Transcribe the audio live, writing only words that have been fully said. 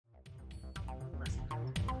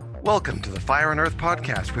Welcome to the Fire and Earth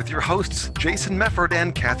podcast with your hosts, Jason Mefford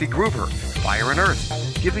and Kathy Groover. Fire and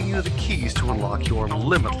Earth, giving you the keys to unlock your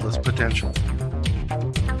limitless potential.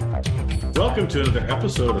 Welcome to another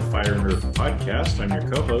episode of Fire and Earth podcast. I'm your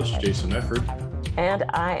co-host, Jason Mefford. And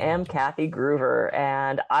I am Kathy Groover,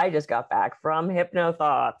 and I just got back from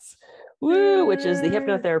HypnoThoughts, woo, which is the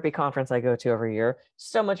hypnotherapy conference I go to every year.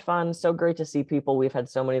 So much fun, so great to see people. We've had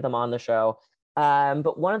so many of them on the show.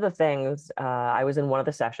 But one of the things, I was in one of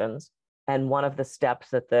the sessions, and one of the steps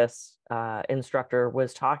that this instructor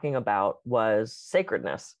was talking about was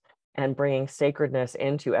sacredness and bringing sacredness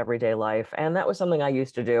into everyday life. And that was something I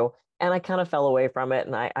used to do. And I kind of fell away from it.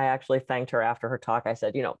 And I actually thanked her after her talk. I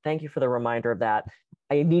said, thank you for the reminder of that.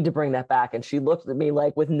 I need to bring that back. And she looked at me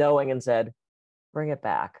like with knowing and said, bring it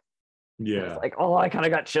back. Yeah. Like, oh, I kind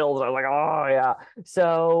of got chills. I was like, oh, yeah.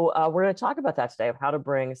 So we're going to talk about that today, of how to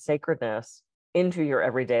bring sacredness into your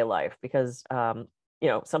everyday life, because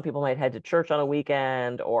some people might head to church on a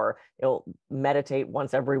weekend or meditate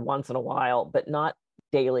once in a while, but not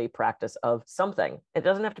daily practice of something. It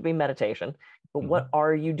doesn't have to be meditation, but what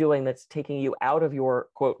are you doing that's taking you out of your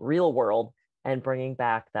quote real world and bringing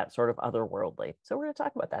back that sort of otherworldly? So we're going to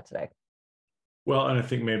talk about that today. Well, and I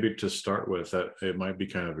think maybe to start with, that it might be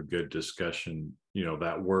kind of a good discussion,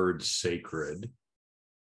 that word sacred,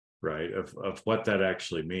 right, of what that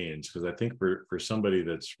actually means. Because I think for somebody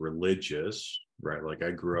that's religious, right, like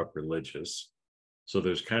I grew up religious, so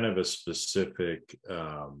there's kind of a specific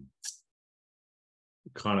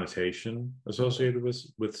connotation associated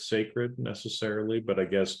with sacred necessarily. But I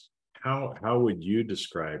guess how would you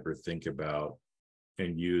describe or think about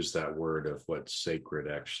and use that word of what sacred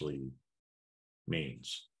actually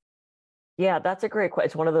means? Yeah, that's a great question.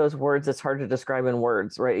 It's one of those words that's hard to describe in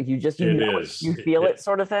words, right? You feel it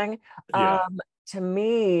sort of thing. Yeah. To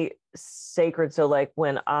me, sacred. So like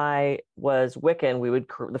when I was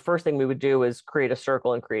Wiccan, the first thing we would do is create a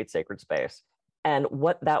circle and create sacred space. And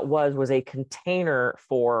what that was a container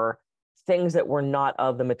for things that were not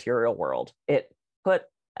of the material world. It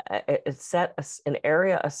set an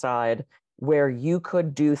area aside where you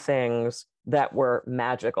could do things that were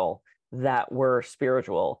magical, that were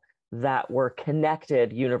spiritual, that were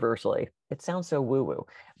connected universally. It sounds so woo-woo,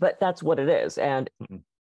 but that's what it is. And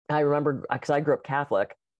I remember, because I grew up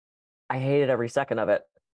Catholic, I hated every second of it.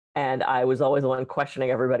 And I was always the one questioning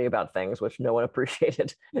everybody about things, which no one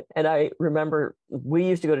appreciated. And I remember we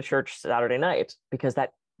used to go to church Saturday night because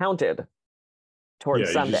that counted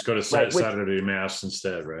towards Sunday. You just go to Saturday Mass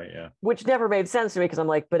instead, right? Yeah. Which never made sense to me, because I'm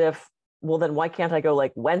like, then why can't I go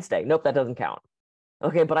like Wednesday? Nope, that doesn't count.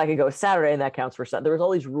 Okay, but I could go Saturday and that counts for Sunday. There was all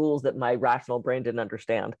these rules that my rational brain didn't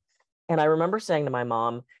understand. And I remember saying to my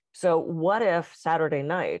mom, so what if Saturday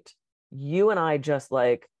night, you and I just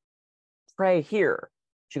like pray here?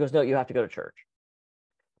 She goes, no, you have to go to church.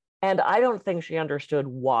 And I don't think she understood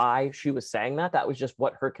why she was saying that. That was just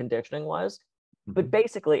what her conditioning was. But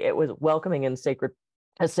basically it was welcoming in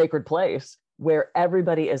a sacred place where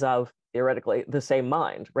everybody is of theoretically the same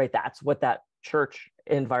mind, right? That's what that church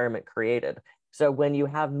environment created. So when you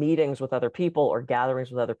have meetings with other people or gatherings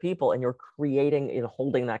with other people and you're creating and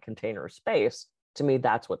holding that container of space, to me,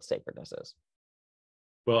 that's what sacredness is.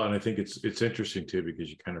 Well, and I think it's interesting too, because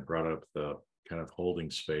you kind of brought up the kind of holding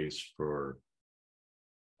space for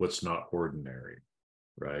what's not ordinary,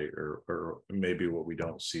 right? Or maybe what we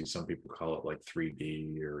don't see. Some people call it like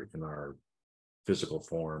 3D or in our physical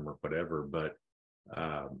form or whatever. But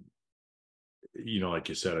like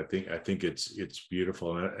you said, I think it's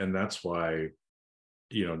beautiful, and that's why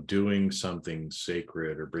doing something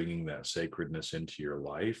sacred or bringing that sacredness into your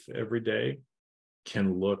life every day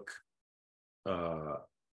can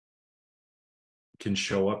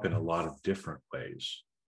show up in a lot of different ways,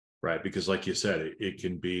 right? Because like you said, it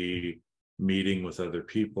can be meeting with other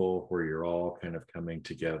people where you're all kind of coming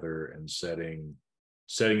together and setting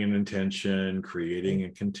an intention, creating a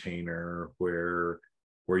container where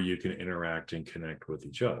you can interact and connect with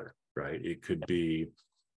each other, right? It could be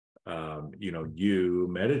you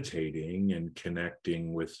meditating and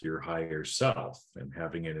connecting with your higher self and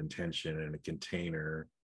having an intention and a container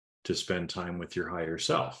to spend time with your higher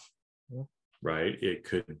self, right? It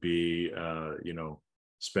could be,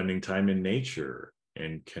 spending time in nature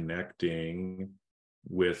and connecting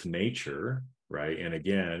with nature, right? And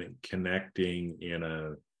again, connecting in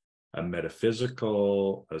a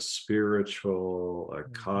metaphysical, a spiritual, a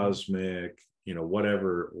cosmic,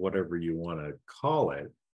 whatever you want to call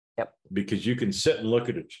it. Yep. Because you can sit and look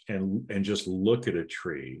at it and just look at a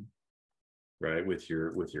tree, right, with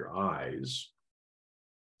your eyes,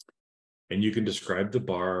 and you can describe the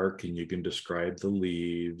bark and you can describe the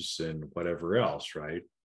leaves and whatever else, right?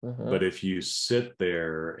 But if you sit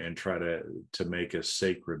there and try to make a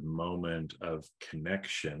sacred moment of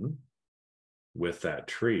connection with that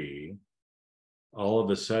tree, all of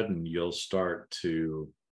a sudden you'll start to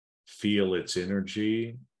feel its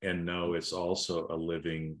energy and know it's also a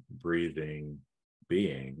living, breathing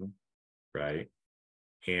being, right?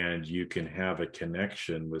 And you can have a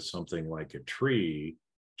connection with something like a tree,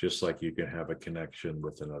 just like you can have a connection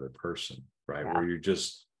with another person, right? Yeah. Where you're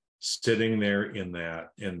just sitting there in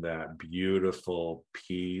that beautiful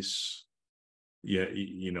peace. Yeah,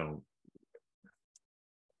 you know,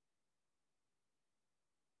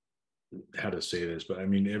 how to say this, but I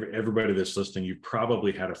mean, everybody that's listening, you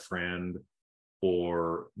probably had a friend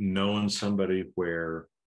or known somebody where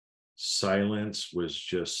silence was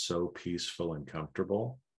just so peaceful and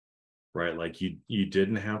comfortable, right? Like you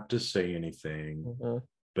didn't have to say anything,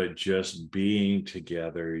 but just being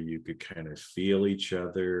together, you could kind of feel each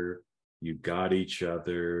other, you got each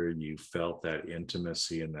other, you felt that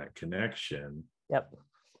intimacy and that connection. Yep.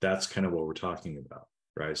 That's kind of what we're talking about,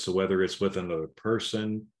 right? So whether it's with another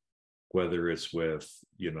person, whether it's with,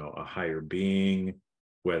 you know, a higher being,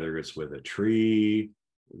 whether it's with a tree,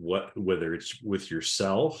 whether it's with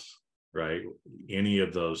yourself, right? Any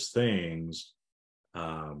of those things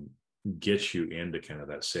get you into kind of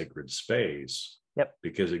that sacred space. Yep.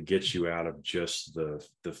 Because it gets you out of just the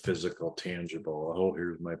physical, tangible, oh,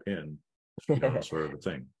 here's my pin, you know, sort of a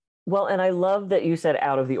thing. Well, and I love that you said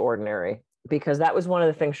out of the ordinary, because that was one of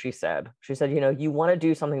the things she said. She said, you know, you want to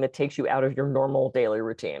do something that takes you out of your normal daily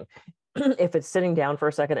routine. If it's sitting down for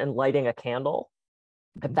a second and lighting a candle,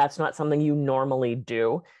 if that's not something you normally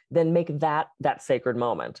do, then make that sacred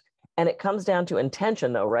moment. And it comes down to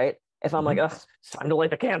intention though, right? If I'm like, oh, it's time to light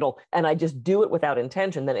the candle, and I just do it without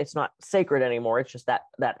intention, then it's not sacred anymore. It's just that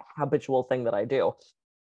habitual thing that I do.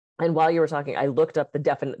 And while you were talking, I looked up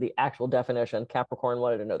the actual definition. Capricorn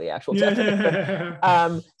wanted to know the actual definition.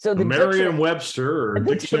 So the Merriam-Webster or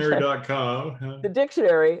dictionary.com. The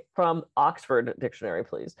dictionary from Oxford Dictionary,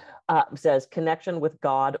 please, says connection with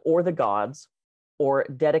God or the gods, or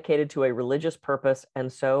dedicated to a religious purpose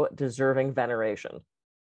and so deserving veneration.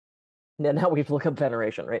 Now we've looked up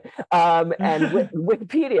veneration, right? And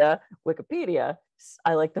Wikipedia,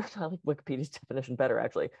 I like Wikipedia's definition better,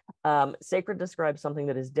 actually. Sacred describes something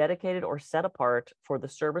that is dedicated or set apart for the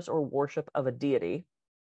service or worship of a deity.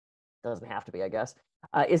 Doesn't have to be, I guess.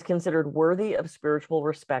 Is considered worthy of spiritual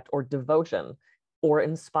respect or devotion, or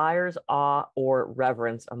inspires awe or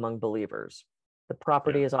reverence among believers. The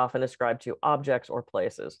property is often ascribed to objects or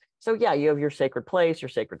places. So yeah, you have your sacred place, your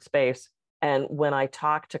sacred space. And when I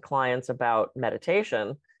talk to clients about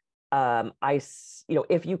meditation,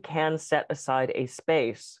 if you can set aside a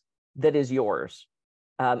space that is yours,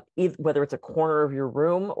 whether it's a corner of your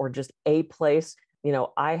room or just a place. You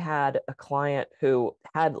know, I had a client who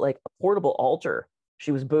had like a portable altar.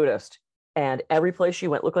 She was Buddhist, and every place she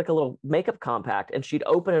went looked like a little makeup compact, and she'd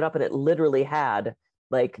open it up and it literally had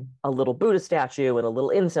like a little Buddha statue and a little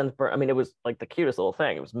incense burn. I mean, it was like the cutest little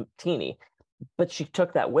thing. It was teeny. But she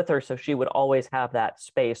took that with her, so she would always have that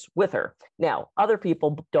space with her. Now, other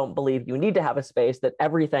people don't believe you need to have a space, that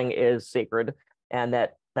everything is sacred, and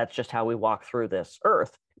that's just how we walk through this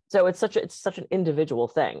earth. So it's such an individual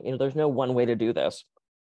thing. You know, there's no one way to do this,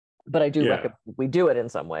 but I do recommend we do it in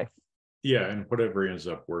some way. Yeah, and whatever ends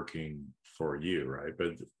up working for you, right?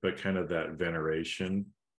 But kind of that veneration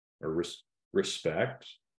or respect,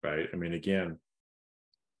 right? I mean, again,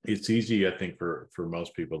 it's easy, I think, for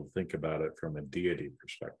most people to think about it from a deity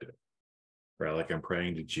perspective, right? Like I'm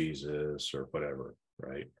praying to Jesus or whatever,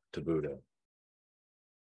 right? To Buddha.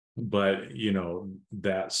 But, you know,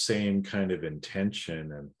 that same kind of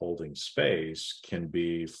intention and holding space can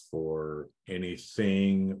be for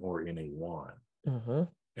anything or anyone. Mm-hmm.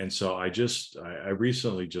 And so I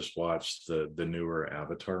recently just watched the newer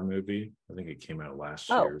Avatar movie. I think it came out last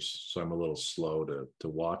year, so I'm a little slow to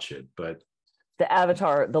watch it, but the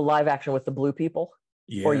Avatar, the live action with the blue people?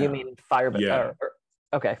 Yeah. Or you mean Firebend? Yeah.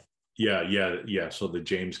 Okay. Yeah. So the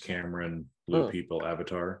James Cameron blue people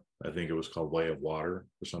Avatar, I think it was called Way of Water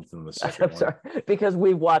or something. The second I'm sorry, because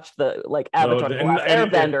we watched the Avatar,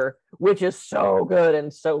 Airbender, which is so good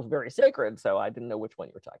and so very sacred. So I didn't know which one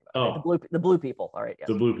you were talking about. Okay, the blue people. All right. Yes.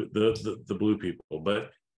 The blue people. But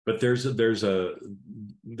there's a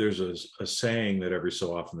saying that every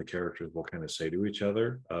so often the characters will kind of say to each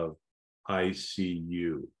other of, I see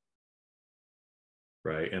you,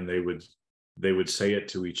 right? And they would say it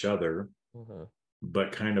to each other,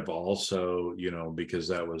 but kind of also, you know, because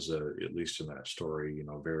that was at least in that story, you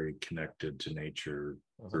know, very connected to nature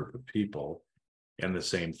group of people. And the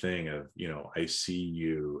same thing of, you know, I see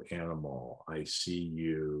you, animal, I see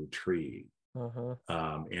you, tree,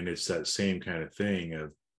 And it's that same kind of thing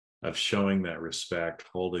of showing that respect,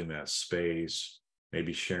 holding that space,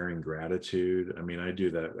 maybe sharing gratitude. I mean, I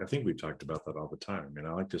do that. I think we've talked about that all the time. I mean,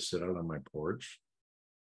 I like to sit out on my porch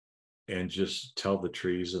and just tell the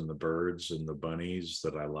trees and the birds and the bunnies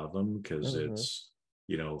that I love them, because it's,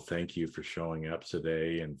 thank you for showing up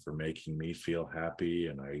today and for making me feel happy.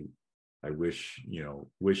 And I wish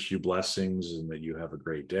you blessings and that you have a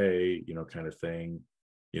great day, kind of thing.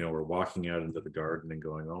 We're walking out into the garden and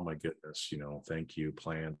going, oh my goodness, thank you,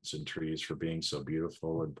 plants and trees, for being so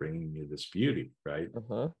beautiful and bringing you this beauty, right?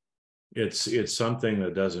 It's something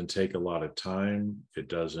that doesn't take a lot of time. It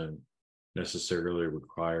doesn't necessarily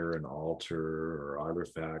require an altar or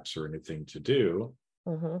artifacts or anything to do.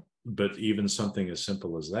 But even something as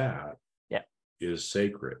simple as that is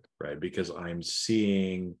sacred, right? Because I'm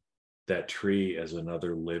seeing that tree as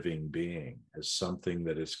another living being, as something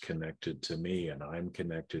that is connected to me and I'm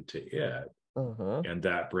connected to it. And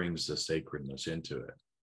that brings the sacredness into it.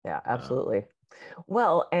 Yeah, absolutely.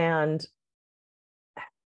 Well, and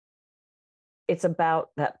it's about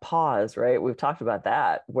that pause, right? We've talked about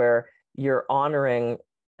that, where you're honoring,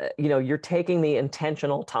 you're taking the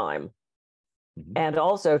intentional time. And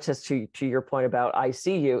also to your point about I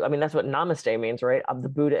see you, I mean, that's what namaste means, right? The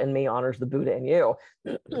Buddha in me honors the Buddha in you.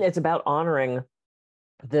 It's about honoring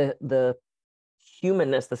the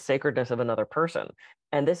humanness, the sacredness of another person.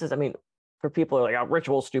 And this is, I mean, for people who are like, oh,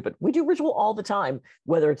 ritual's stupid. We do ritual all the time,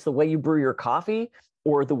 whether it's the way you brew your coffee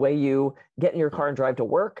or the way you get in your car and drive to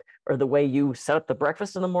work or the way you set up the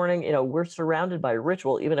breakfast in the morning. We're surrounded by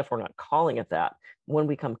ritual, even if we're not calling it that. When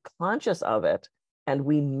we become conscious of it and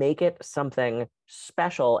we make it something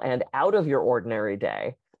special and out of your ordinary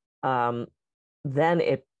day, then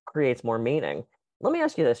it creates more meaning. Let me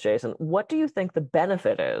ask you this, Jason. What do you think the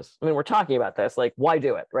benefit is? I mean, we're talking about this, like, why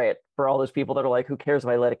do it, right? For all those people that are like, who cares if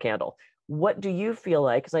I light a candle? What do you feel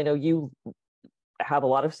like? Because I know you have a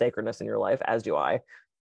lot of sacredness in your life, as do I.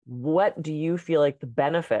 What do you feel like the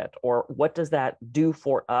benefit, or what does that do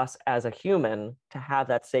for us as a human to have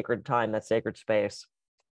that sacred time, that sacred space?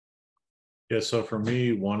 Yeah, so for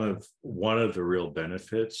me, one of the real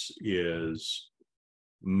benefits is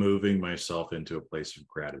moving myself into a place of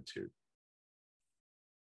gratitude.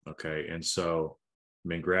 Okay. And so, I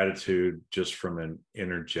mean, gratitude, just from an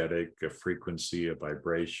energetic, a frequency, a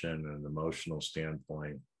vibration, and an emotional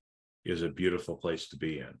standpoint, is a beautiful place to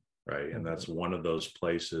be in. Right. And that's one of those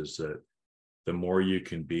places that the more you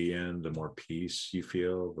can be in, the more peace you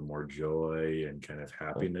feel, the more joy and kind of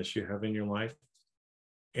happiness you have in your life.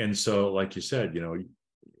 And so, like you said,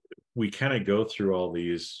 we kind of go through all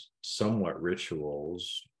these somewhat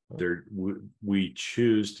rituals. We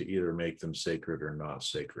choose to either make them sacred or not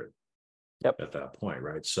sacred at that point,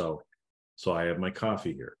 right? So I have my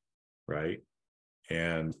coffee here, right?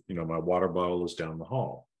 And, my water bottle is down the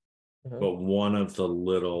hall. But one of the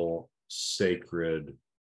little sacred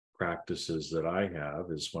practices that I have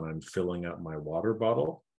is when I'm filling up my water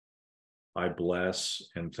bottle, I bless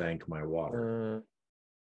and thank my water.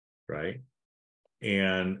 Right.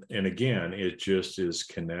 And again, it just is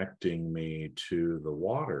connecting me to the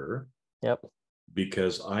water.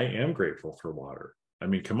 Because I am grateful for water. I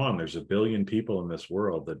mean, come on, there's 1 billion people in this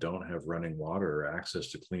world that don't have running water or access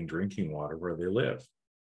to clean drinking water where they live.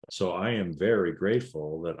 So I am very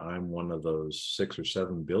grateful that I'm one of those 6 or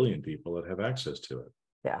 7 billion people that have access to it.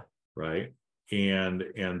 Yeah. Right. And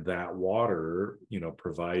that water,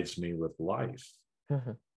 provides me with life.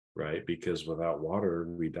 Right. Because without water,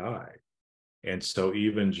 we die. And so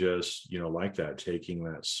even just, like that, taking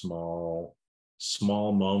that small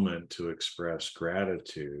moment to express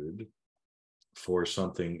gratitude for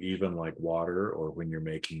something even like water, or when you're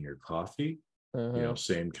making your coffee,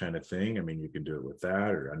 same kind of thing. I mean, you can do it with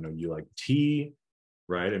that, or I know you like tea,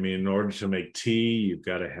 right? I mean, in order to make tea, you've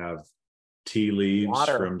got to have tea leaves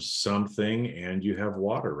from something, and you have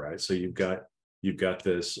water, right? So you've got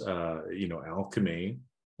this, alchemy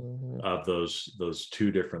of those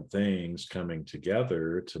two different things coming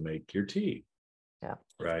together to make your tea. Yeah.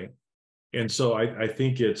 Right. And so I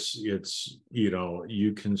think it's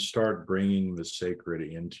you can start bringing the sacred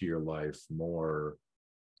into your life more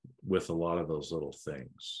with a lot of those little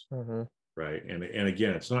things. Right. And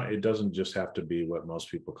again, it doesn't just have to be what most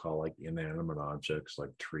people call like inanimate objects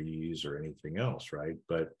like trees or anything else. Right.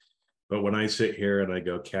 But when I sit here and I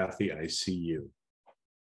go, Kathy, I see you.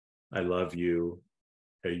 I love you.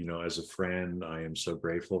 As a friend, I am so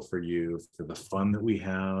grateful for you, for the fun that we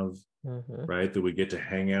have, right? That we get to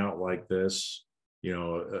hang out like this,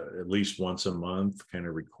 at least once a month, kind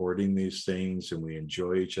of recording these things, and we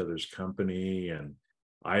enjoy each other's company. And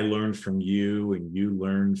I learned from you and you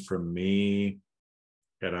learned from me.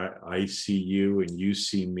 and I see you and you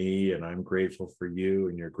see me, and I'm grateful for you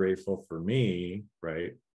and you're grateful for me,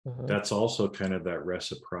 right? That's also kind of that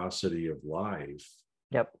reciprocity of life.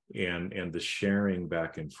 Yep. And the sharing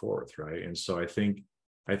back and forth, right? And so I think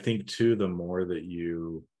too, the more that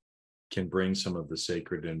you can bring some of the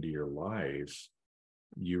sacred into your life,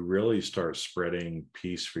 you really start spreading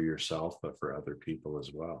peace for yourself, but for other people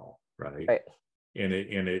as well, right? Right. And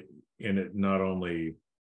it not only,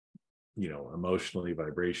 emotionally,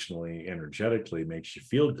 vibrationally, energetically makes you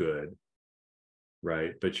feel good,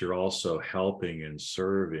 right? But you're also helping and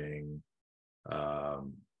serving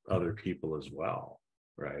other people as well,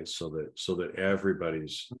 right? So that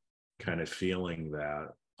everybody's kind of feeling that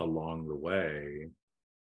along the way.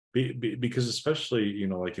 Because especially,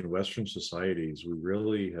 like in Western societies, we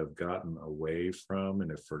really have gotten away from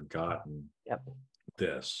and have forgotten Yep.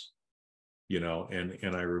 this,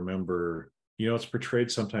 and I remember, it's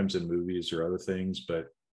portrayed sometimes in movies or other things, but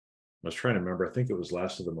I was trying to remember, I think it was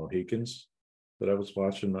Last of the Mohicans that I was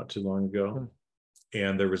watching not too long ago.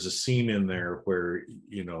 And there was a scene in there where,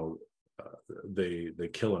 they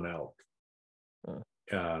kill an elk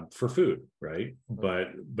for food, right? But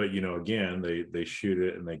again, they shoot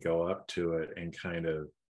it and they go up to it and kind of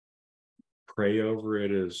pray over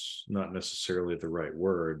it is not necessarily the right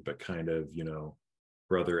word, but kind of,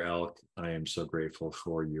 brother elk, I am so grateful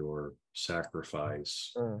for your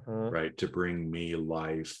sacrifice, right, to bring me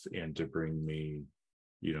life and to bring me,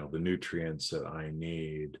 the nutrients that I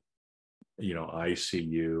need. I see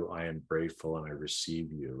you, I am grateful, and I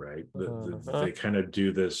receive you, right? They kind of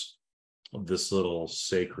do this little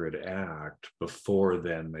sacred act before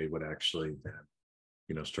then they would actually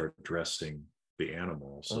then, start dressing the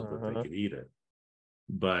animal so that they could eat it.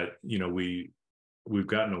 But we've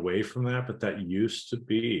gotten away from that, but that used to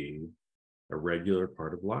be a regular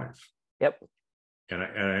part of life. Yep. And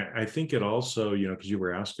I think it also, because you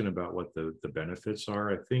were asking about what the benefits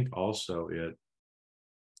are, I think also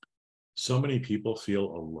so many people feel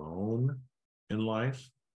alone in life.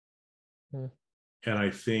 And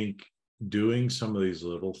I think doing some of these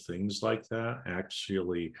little things like that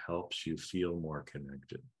actually helps you feel more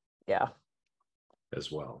connected. Yeah.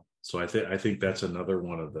 As well. So I think that's another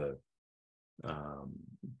one of the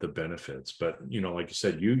benefits. But like you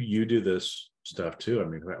said, you do this stuff too. I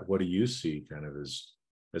mean, what do you see kind of as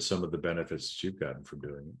some of the benefits that you've gotten from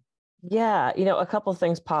doing it? Yeah, a couple of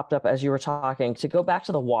things popped up as you were talking. To go back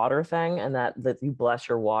to the water thing, and that you bless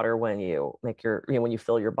your water when you make your, when you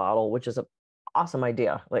fill your bottle, which is an awesome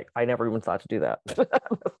idea. Like, I never even thought to do that.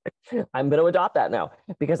 I'm going to adopt that now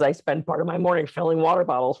because I spend part of my morning filling water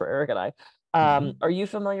bottles for Eric and I. Are you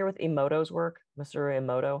familiar with Emoto's work, Mr.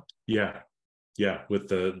 Emoto? Yeah, with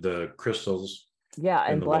the crystals. Yeah,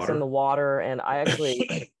 and blessing the water. And I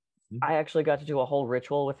actually got to do a whole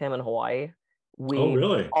ritual with him in Hawaii. Oh,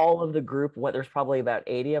 really? All of the group went, there's probably about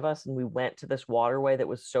 80 of us, and we went to this waterway that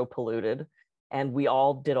was so polluted, and we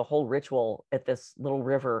all did a whole ritual at this little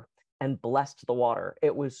river and blessed the water.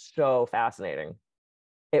 It was so fascinating.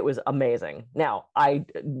 It was amazing. Now, I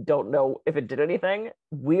don't know if it did anything.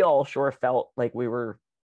 We all sure felt like we were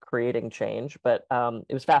creating change, but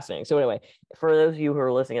it was fascinating. So anyway, for those of you who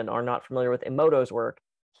are listening and are not familiar with Emoto's work,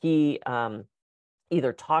 he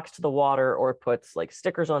either talks to the water or puts like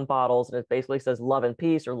stickers on bottles, and it basically says love and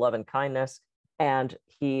peace or love and kindness. And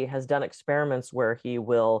he has done experiments where he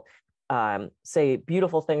will say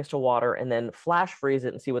beautiful things to water and then flash freeze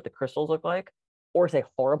it and see what the crystals look like, or say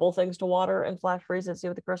horrible things to water and flash freeze it and see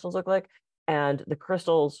what the crystals look like. And the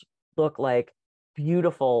crystals look like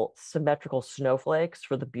beautiful symmetrical snowflakes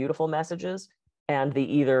for the beautiful messages, and the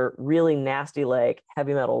either really nasty like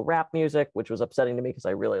heavy metal rap music, which was upsetting to me because I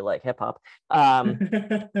really like hip hop,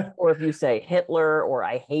 or if you say Hitler or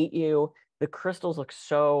I hate you, the crystals look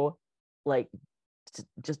so like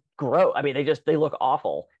just gross. I mean, they look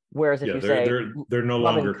awful. Whereas if you say they're no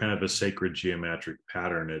longer kind of a sacred geometric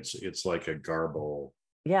pattern, it's like a garble.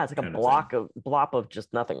 Yeah, it's like a blob of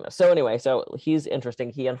just nothingness. So anyway, so he's interesting.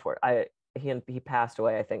 He passed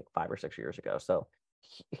away, I think 5 or 6 years ago. So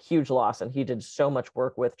huge loss, and he did so much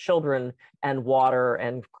work with children and water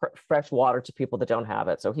and fresh water to people that don't have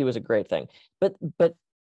it. So he was a great thing. But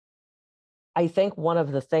I think one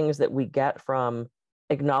of the things that we get from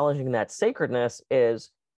acknowledging that sacredness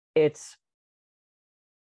is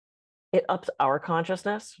it ups our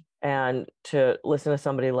consciousness. And to listen to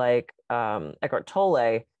somebody like Eckhart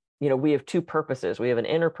Tolle, we have two purposes. We have an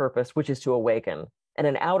inner purpose, which is to awaken, and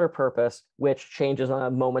an outer purpose, which changes on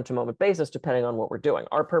a moment-to-moment basis depending on what we're doing.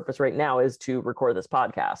 Our purpose right now is to record this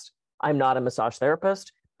podcast. I'm not a massage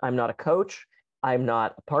therapist. I'm not a coach. I'm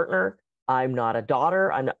not a partner. I'm not a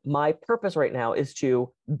daughter. My purpose right now is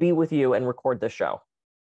to be with you and record this show.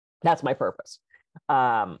 That's my purpose.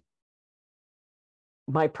 My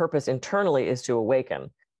purpose internally is to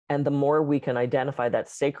awaken. And the more we can identify that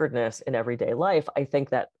sacredness in everyday life, I think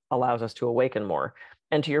that allows us to awaken more.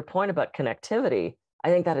 And to your point about connectivity, I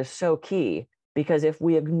think that is so key, because if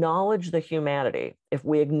we acknowledge the humanity, if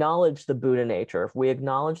we acknowledge the Buddha nature, if we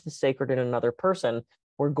acknowledge the sacred in another person,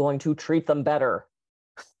 we're going to treat them better.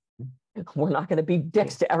 We're not going to be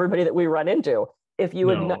dicks to everybody that we run into. If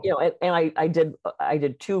you, and I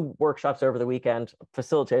did 2 workshops over the weekend,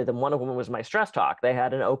 facilitated them. One of them was my stress talk. They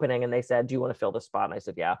had an opening and they said, "Do you want to fill this spot?" And I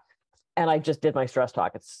said, "Yeah." And I just did my stress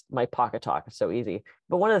talk. It's my pocket talk. It's so easy.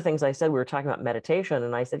 But one of the things I said, we were talking about meditation,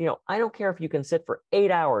 and I said, I don't care if you can sit for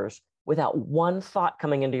 8 hours without one thought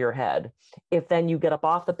coming into your head, if then you get up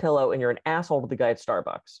off the pillow and you're an asshole to the guy at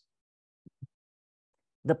Starbucks.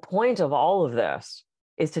 The point of all of this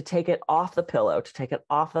is to take it off the pillow, to take it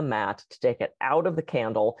off the mat, to take it out of the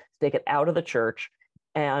candle, to take it out of the church.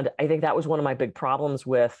 And I think that was one of my big problems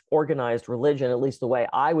with organized religion, at least the way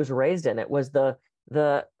I was raised in it, was the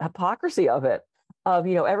hypocrisy of it, of,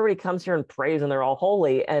 everybody comes here and prays and they're all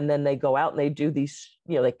holy. And then they go out and they do these,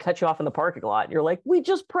 they cut you off in the parking lot. And you're like, we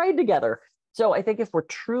just prayed together. So I think if we're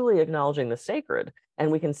truly acknowledging the sacred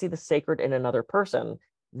and we can see the sacred in another person,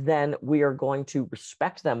 then we are going to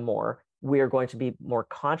respect them more. We are going to be more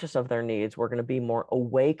conscious of their needs. We're going to be more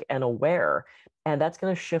awake and aware. And that's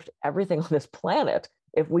going to shift everything on this planet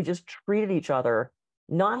if we just treated each other,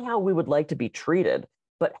 not how we would like to be treated,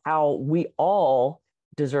 but how we all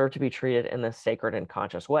deserve to be treated in this sacred and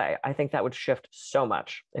conscious way. I think that would shift so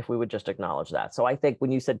much if we would just acknowledge that. So I think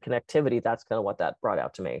when you said connectivity, that's kind of what that brought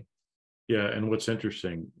out to me. Yeah. And what's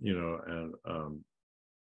interesting,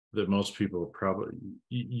 that most people probably,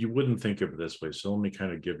 you wouldn't think of it this way. So let me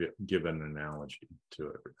kind of give an analogy to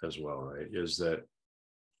it as well, right? Is that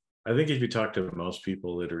I think if you talk to most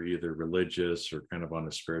people that are either religious or kind of on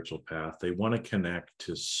a spiritual path, they want to connect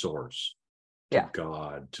to source, to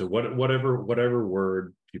God, to whatever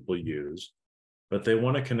word people use, but they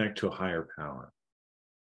want to connect to a higher power.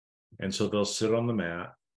 And so they'll sit on the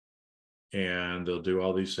mat and they'll do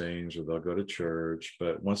all these things, or they'll go to church.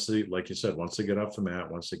 But once they, like you said, once they get off the mat,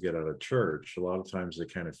 once they get out of church, a lot of times they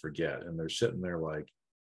kind of forget, and they're sitting there like,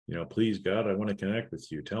 please God, I want to connect with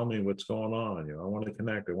you. Tell me what's going on. I want to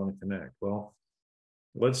connect. I want to connect. Well,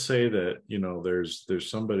 let's say that, there's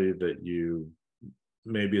somebody that you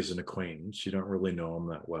maybe as an acquaintance, you don't really know them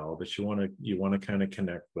that well, but you want to kind of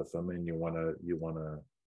connect with them, and you want to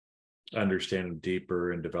understand them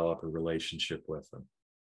deeper and develop a relationship with them.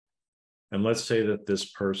 And let's say that this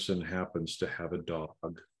person happens to have a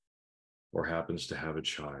dog or happens to have a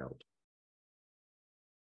child.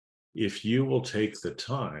 If you will take the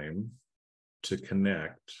time to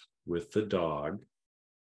connect with the dog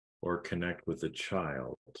or connect with the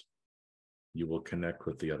child, you will connect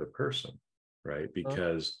with the other person, right?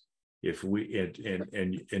 Because if we,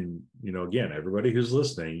 and again, everybody who's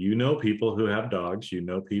listening, people who have dogs,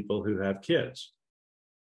 people who have kids.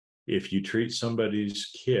 If you treat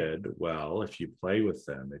somebody's kid well, if you play with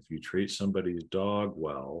them, if you treat somebody's dog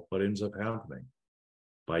well, what ends up happening?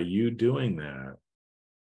 By you doing that,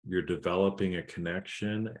 you're developing a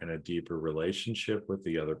connection and a deeper relationship with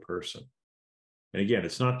the other person. And again,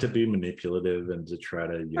 it's not to be manipulative and to try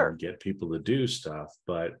to get people to do stuff,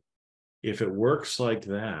 but if it works like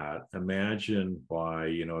that, imagine why,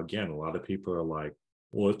 again, a lot of people are like,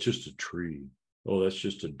 well, it's just a tree. Oh, that's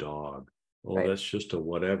just a dog. Oh, that's just a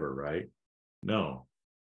whatever, right? No,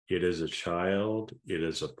 it is a child. It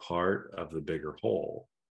is a part of the bigger whole.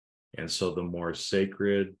 And so the more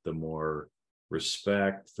sacred, the more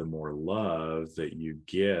respect, the more love that you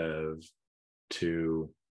give to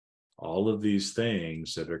all of these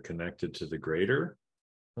things that are connected to the greater,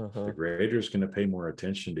 the greater is going to pay more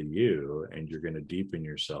attention to you, and you're going to deepen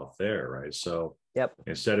yourself there, right? So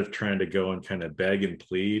instead of trying to go and kind of beg and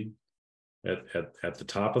plead at the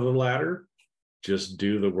top of the ladder, just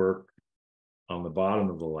do the work on the bottom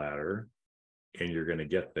of the ladder, and you're going to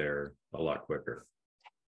get there a lot quicker.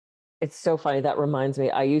 It's so funny. That reminds me,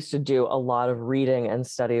 I used to do a lot of reading and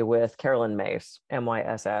study with Carolyn Myss,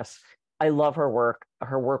 MYSS. I love her work.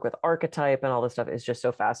 Her work with archetype and all this stuff is just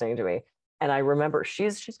so fascinating to me. And I remember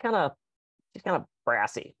she's kind of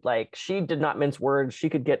brassy. Like, she did not mince words. She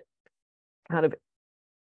could get kind of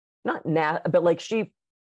but like she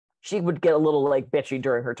would get a little like bitchy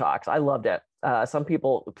during her talks. I loved it. Some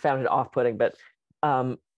people found it off-putting, but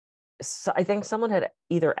so I think someone had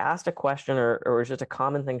either asked a question or it was just a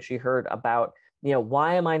common thing she heard about,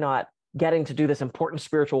 why am I not getting to do this important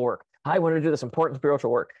spiritual work? I want to do this important spiritual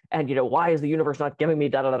work. And, why is the universe not giving me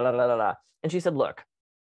da da da da da da da? And she said, look,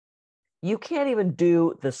 you can't even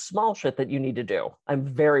do the small shit that you need to do. I'm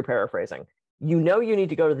very paraphrasing. You know you need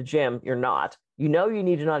to go to the gym, you're not. You know you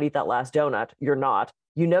need to not eat that last donut, you're not.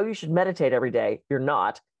 You know you should meditate every day, you're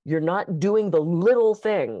not. You're not doing the little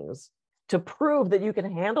things to prove that you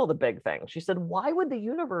can handle the big thing. She said, why would the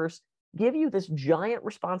universe give you this giant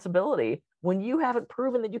responsibility when you haven't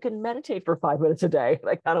proven that you can meditate for 5 minutes a day? And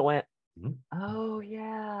I kind of went, oh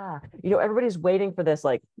yeah. You know, everybody's waiting for this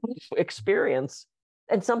like experience.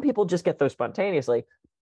 And some people just get those spontaneously.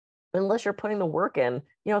 Unless you're putting the work in,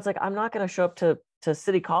 you know, it's like, I'm not going to show up to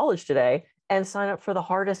City College today and sign up for the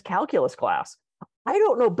hardest calculus class. I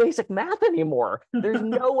don't know basic math anymore. There's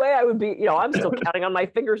no way I would be, you know, I'm still counting on my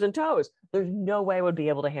fingers and toes. There's no way I would be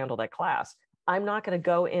able to handle that class. I'm not going to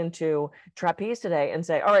go into trapeze today and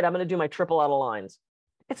say, all right, I'm going to do my triple out of lines.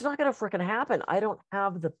 It's not going to freaking happen. I don't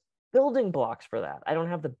have the building blocks for that. I don't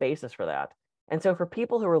have the basis for that. And so for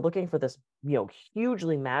people who are looking for this, you know,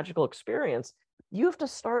 hugely magical experience, you have to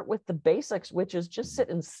start with the basics, which is just sit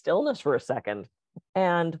in stillness for a second.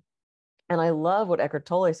 And I love what Eckhart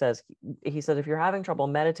Tolle says. He said, if you're having trouble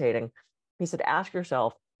meditating, he said, ask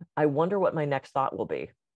yourself, I wonder what my next thought will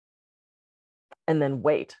be. And then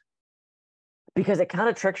wait. Because it kind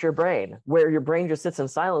of tricks your brain, where your brain just sits in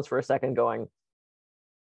silence for a second going,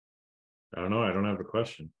 I don't know. I don't have a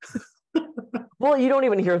question. well, you don't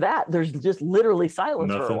even hear that. There's just literally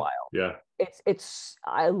silence for a while. Yeah.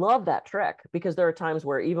 I love that trick, because there are times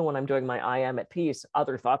where even when I'm doing my I am at peace,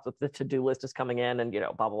 other thoughts with the to-do list is coming in and, you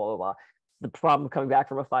know, blah, blah, blah, blah. The problem coming back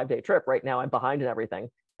from a 5-day trip right now, I'm behind in everything.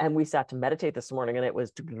 And we sat to meditate this morning and it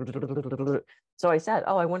was, so I said,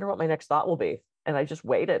 oh, I wonder what my next thought will be. And I just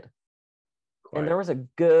waited. Quiet. And there was a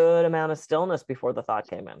good amount of stillness before the thought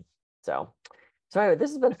came in. So anyway, this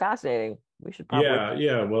has been fascinating. We should probably.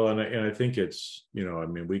 Yeah. Well, and I think it's, you know, I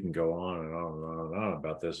mean, we can go on and on and on and on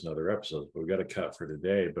about this in other episodes, but we've got to cut for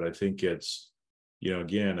today. But I think it's, you know,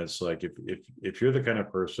 again, it's like if you're the kind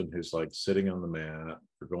of person who's like sitting on the mat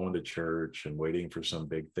or going to church and waiting for some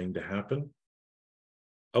big thing to happen,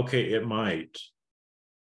 okay, it might,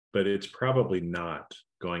 but it's probably not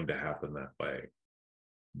going to happen that way.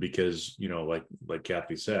 Because, you know, like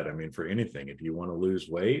Kathy said, I mean, for anything, if you want to lose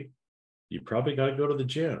weight, you probably got to go to the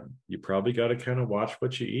gym. You probably got to kind of watch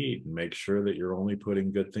what you eat and make sure that you're only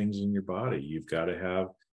putting good things in your body. You've got to have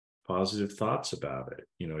positive thoughts about it.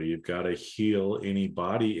 You know, you've got to heal any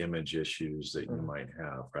body image issues that you might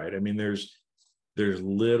have, right? I mean, there's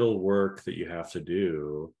little work that you have to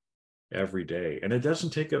do every day. And it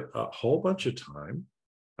doesn't take a whole bunch of time.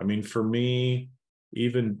 I mean, for me,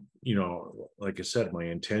 even, you know, like I said, my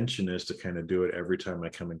intention is to kind of do it every time I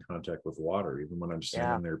come in contact with water, even when I'm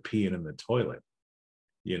standing there peeing in the toilet.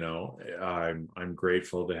 You know, I'm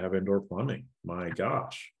grateful to have indoor plumbing. My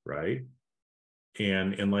gosh, right?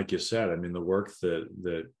 And like you said, I mean, the work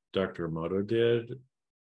that Dr. Emoto did,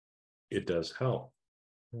 it does help.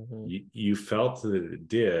 Mm-hmm. You felt that it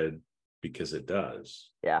did because it does.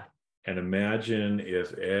 Yeah. And imagine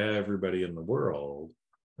if everybody in the world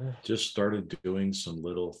just started doing some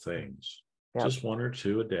little things, just 1 or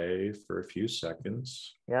 2 a day for a few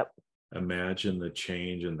seconds. Yep. Imagine the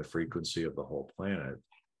change in the frequency of the whole planet.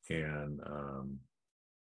 And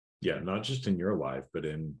not just in your life, but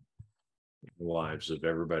in the lives of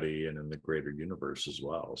everybody and in the greater universe as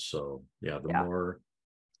well. So the more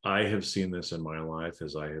I have seen this in my life,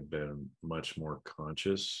 as I have been much more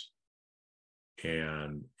conscious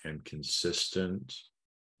and consistent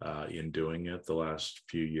in doing it the last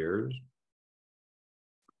few years,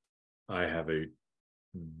 I have a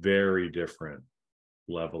very different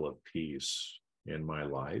level of peace in my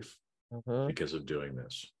life because of doing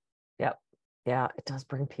this. Yep. Yeah, it does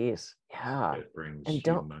bring peace. Yeah. It brings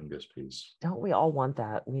humongous peace. Don't we all want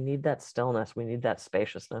that? We need that stillness. We need that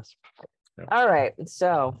spaciousness. Yep. All right.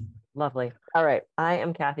 So lovely. All right. I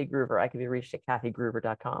am Kathy Groover. I can be reached at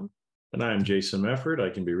kathygruver.com. And I'm Jason Mefford. I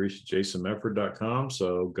can be reached at jasonmefford.com.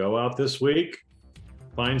 So go out this week,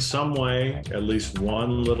 find some way, at least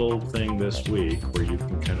one little thing this week where you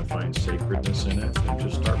can kind of find sacredness in it, and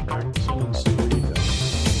just start practicing and see where you go.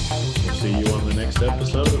 We'll see you on the next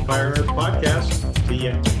episode of the Fire and Earth Podcast. See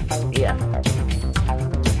ya. Yeah.